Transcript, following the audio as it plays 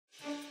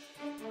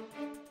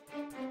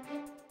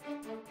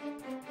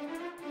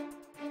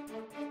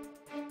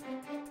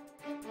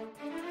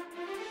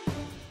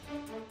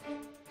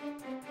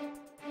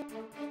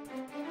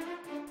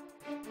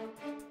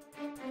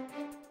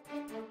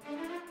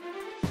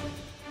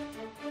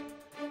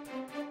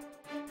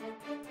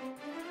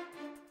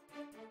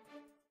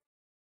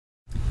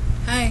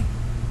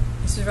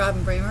is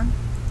Robin Bremer,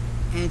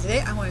 and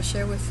today I want to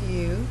share with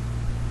you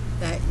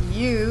that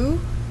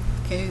you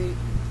can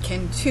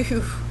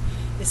do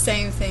the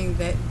same thing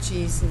that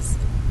Jesus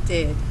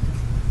did,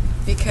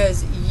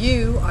 because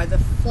you are the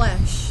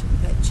flesh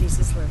that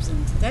Jesus lives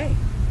in today.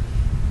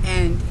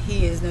 And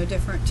he is no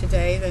different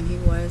today than he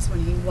was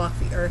when he walked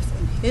the earth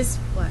in his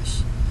flesh.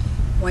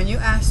 When you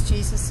ask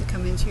Jesus to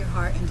come into your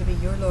heart and to be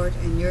your Lord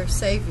and your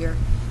Savior,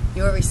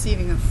 you are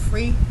receiving a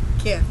free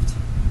gift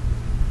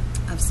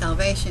of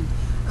salvation,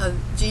 of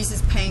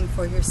Jesus paying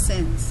for your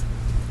sins.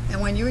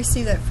 And when you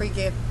receive that free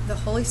gift, the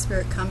Holy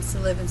Spirit comes to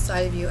live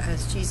inside of you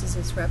as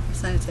Jesus'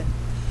 representative.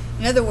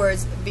 In other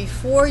words,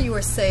 before you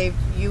were saved,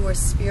 you were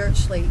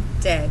spiritually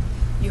dead.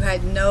 You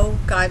had no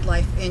God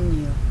life in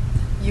you.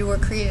 You were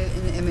created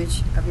in the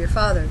image of your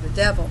father, the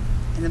devil,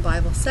 and the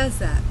Bible says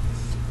that.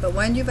 But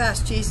when you've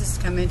asked Jesus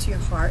to come into your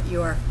heart,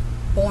 you are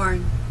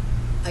born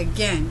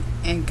again,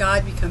 and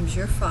God becomes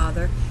your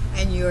Father,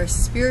 and you are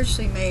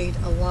spiritually made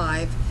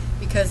alive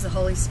because the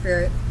Holy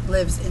Spirit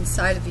lives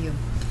inside of you.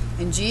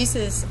 And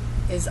Jesus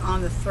is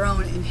on the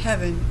throne in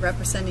heaven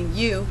representing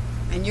you,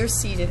 and you're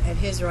seated at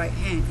his right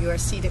hand. You are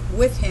seated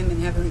with him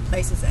in heavenly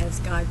places as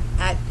God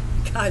at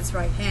God's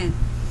right hand.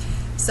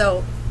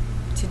 So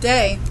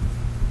today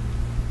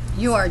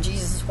you are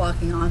Jesus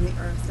walking on the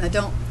earth. Now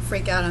don't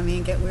freak out on me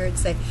and get weird and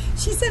say,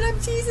 she said I'm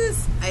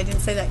Jesus. I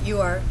didn't say that. You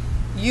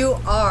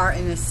are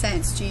in a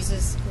sense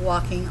Jesus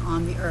walking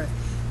on the earth.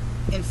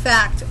 In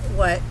fact,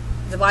 what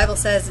the Bible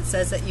says, it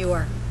says that you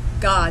are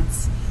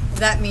God's.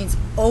 That means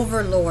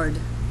overlord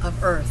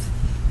of earth.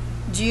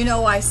 Do you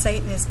know why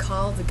Satan is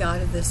called the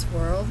god of this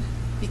world?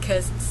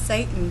 Because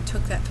Satan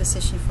took that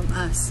position from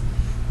us.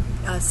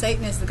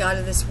 Satan is the god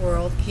of this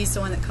world. He's the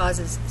one that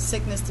causes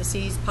sickness,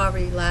 disease,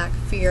 poverty, lack,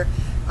 fear.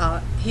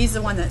 He's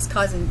the one that's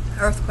causing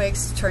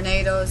earthquakes,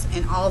 tornadoes,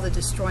 and all the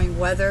destroying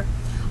weather.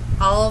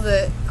 All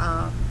the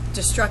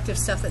destructive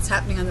stuff that's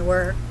happening on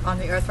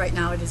the earth right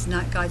now, it is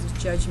not God's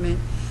judgment,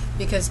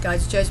 because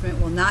God's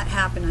judgment will not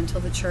happen until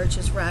the church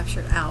is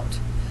raptured out.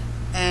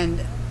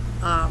 And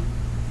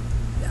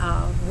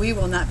we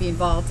will not be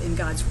involved in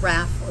God's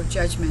wrath or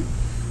judgment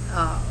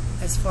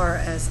as far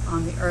as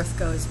on the earth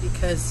goes,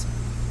 because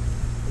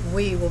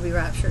we will be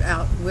raptured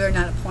out. We're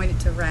not appointed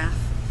to wrath.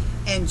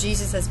 And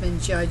Jesus has been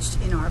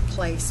judged in our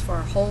place for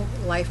our whole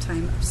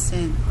lifetime of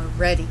sin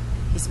already.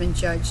 He's been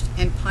judged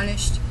and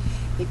punished.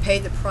 He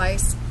paid the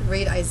price.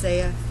 Read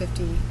Isaiah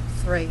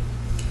 53.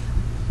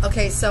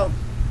 Okay, so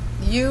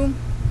you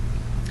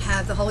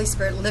have the Holy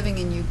Spirit living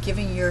in you,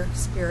 giving your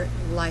spirit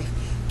life,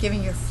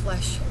 giving your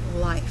flesh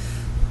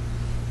life.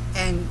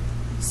 And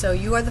so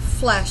you are the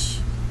flesh.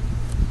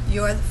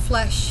 You are the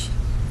flesh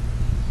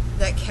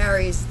that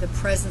carries the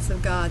presence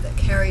of God, that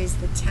carries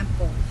the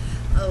temple.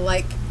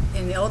 Like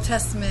in the Old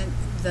Testament,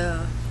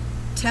 the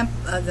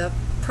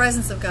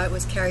presence of God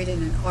was carried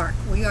in an ark.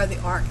 We are the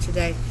ark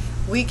today.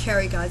 We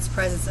carry God's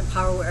presence and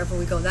power wherever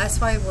we go.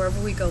 That's why wherever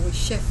we go, we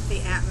shift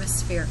the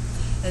atmosphere.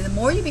 And the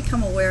more you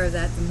become aware of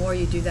that, the more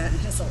you do that.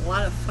 And it's a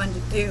lot of fun to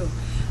do.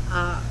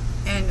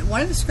 And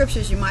one of the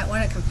scriptures you might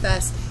want to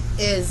confess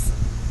is,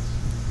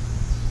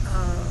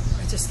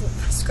 I just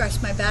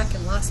scratched my back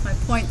and lost my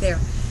point there.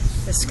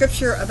 The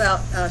scripture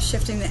about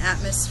shifting the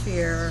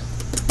atmosphere.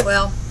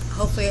 Well,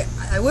 hopefully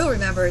I will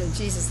remember it in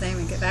Jesus' name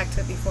and get back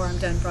to it before I'm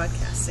done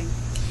broadcasting.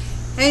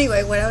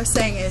 Anyway, what I was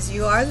saying is,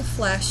 you are the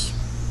flesh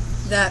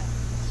that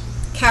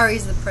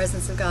carries the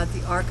presence of God,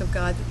 the ark of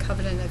God, the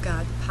covenant of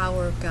God, the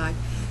power of God.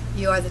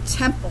 You are the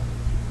temple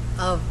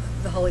of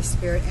the Holy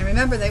Spirit. And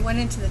remember, they went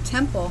into the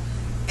temple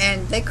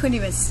and they couldn't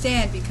even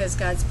stand because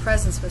God's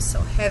presence was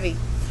so heavy.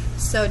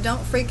 So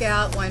don't freak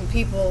out when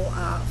people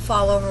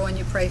fall over when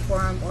you pray for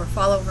them, or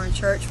fall over in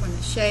church when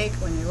they shake,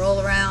 when they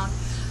roll around.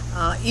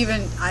 I've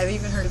even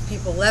heard of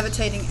people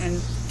levitating,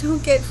 and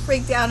don't get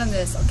freaked out on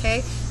this,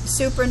 okay? The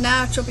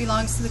supernatural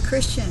belongs to the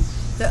Christian.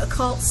 The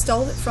occult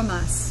stole it from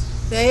us.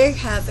 They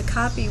have the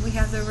copy, we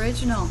have the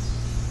original.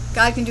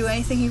 God can do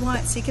anything he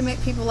wants. He can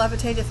make people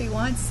levitate if he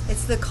wants.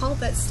 It's the occult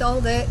that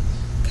stole it,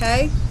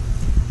 okay?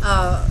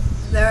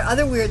 There are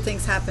other weird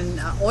things happen.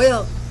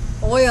 Oil,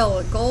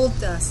 gold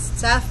dust,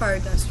 sapphire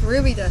dust,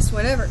 ruby dust,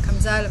 whatever. It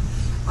comes out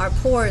of our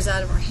pores,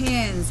 out of our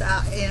hands,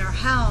 out in our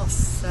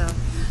house.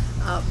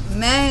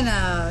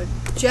 Manna,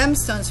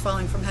 gemstones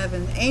falling from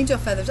heaven, angel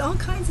feathers, all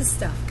kinds of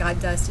stuff God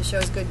does to show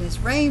his goodness.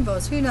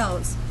 Rainbows, who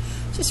knows?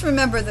 Just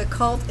remember, the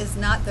cult is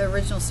not the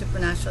original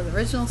supernatural. The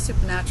original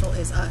supernatural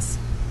is us,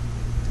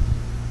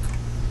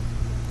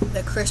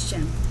 the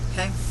Christian,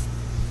 okay?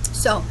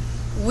 So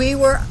we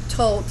were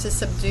told to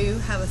subdue,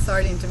 have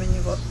authority and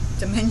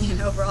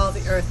dominion over all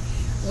the earth.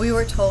 We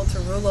were told to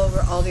rule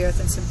over all the earth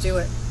and subdue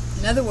it.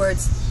 In other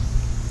words,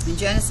 in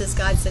Genesis,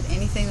 God said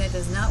anything that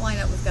does not line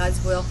up with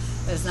God's will,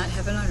 that is not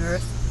heaven on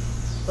earth.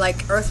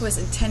 Like earth was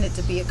intended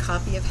to be a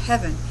copy of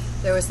heaven.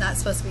 There was not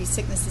supposed to be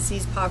sickness,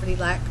 disease, poverty,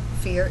 lack,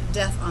 fear,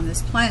 death on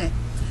this planet.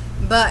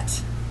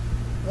 But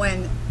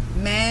when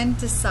man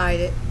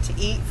decided to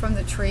eat from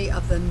the tree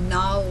of the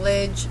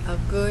knowledge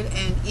of good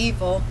and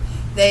evil,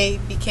 they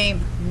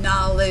became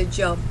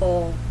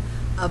knowledgeable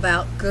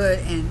about good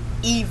and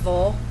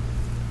evil.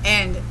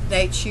 and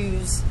they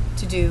choose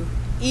to do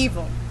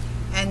evil,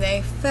 and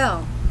they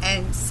fell,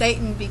 and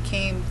Satan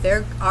became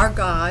our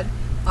God,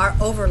 our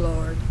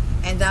overlord,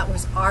 and that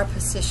was our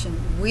position.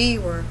 We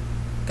were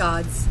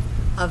gods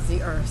of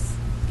the earth.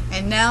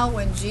 And now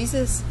when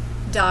Jesus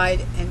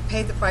died and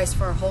paid the price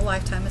for our whole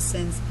lifetime of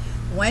sins,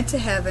 went to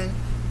heaven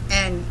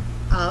and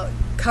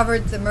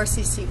covered the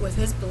mercy seat with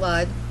his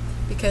blood,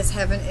 because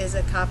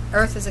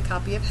earth is a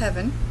copy of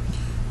heaven,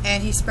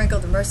 and he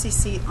sprinkled the mercy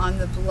seat on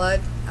his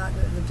blood on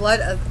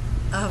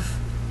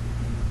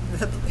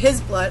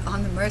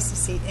the mercy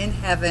seat in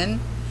heaven,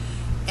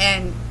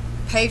 and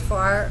paid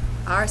for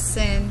our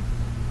sin,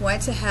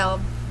 went to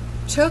hell,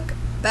 took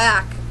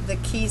back the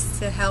keys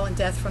to hell and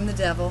death from the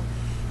devil,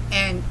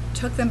 and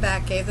took them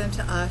back, gave them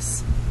to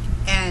us,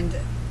 and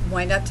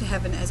went up to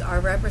heaven as our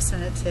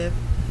representative,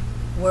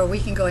 where we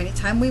can go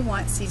anytime we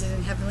want, seated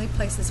in heavenly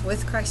places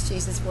with Christ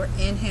Jesus. We're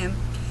in him,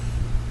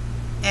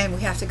 and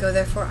we have to go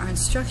there for our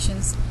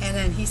instructions. And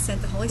then he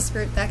sent the Holy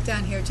Spirit back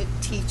down here to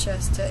teach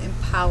us, to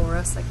empower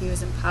us like he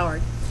was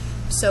empowered.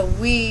 So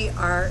we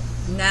are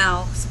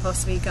now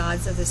supposed to be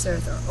gods of this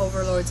earth, or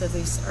overlords of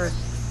this earth.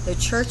 The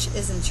church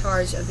is in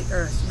charge of the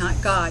earth,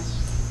 not God.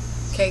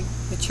 Okay,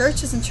 the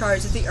church is in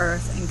charge of the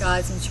earth, and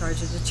God's in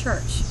charge of the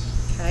church.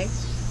 Okay,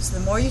 so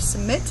the more you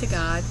submit to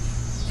God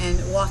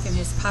and walk in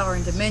his power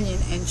and dominion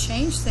and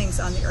change things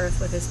on the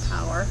earth with his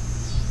power,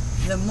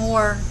 the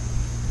more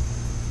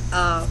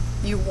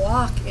you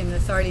walk in the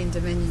authority and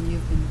dominion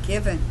you've been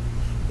given.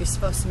 You're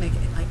supposed to make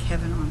it like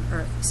heaven on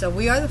earth. So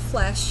we are the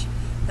flesh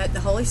that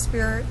the Holy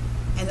Spirit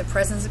and the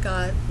presence of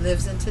God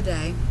lives in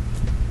today.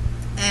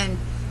 And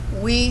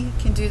we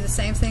can do the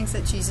same things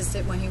that Jesus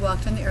did when he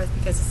walked on the earth,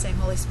 because the same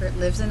Holy Spirit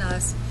lives in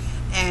us,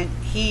 and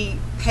he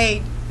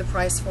paid the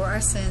price for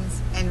our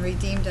sins and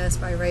redeemed us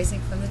by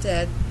raising from the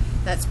dead.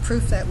 That's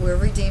proof that we're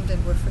redeemed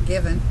and we're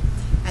forgiven,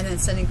 and then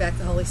sending back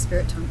the Holy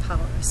Spirit to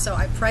empower us. So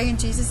I pray in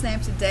Jesus'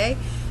 name today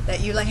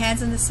that you lay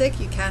hands on the sick,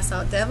 you cast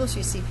out devils,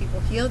 you see people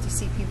healed, you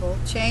see people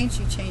change,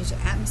 you change the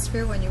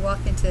atmosphere when you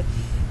walk into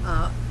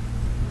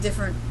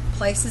different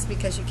places,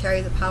 because you carry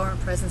the power and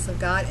presence of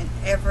God, and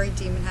every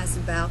demon has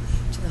to bow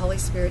to the Holy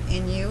Spirit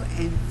in you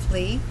and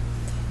flee.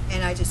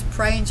 And I just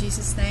pray in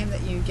Jesus' name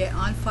that you get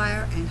on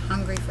fire and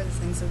hungry for the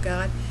things of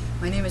God.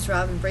 My name is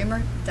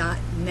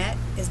RobinBremer.net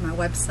is my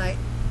website,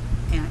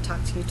 and I'll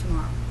talk to you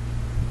tomorrow.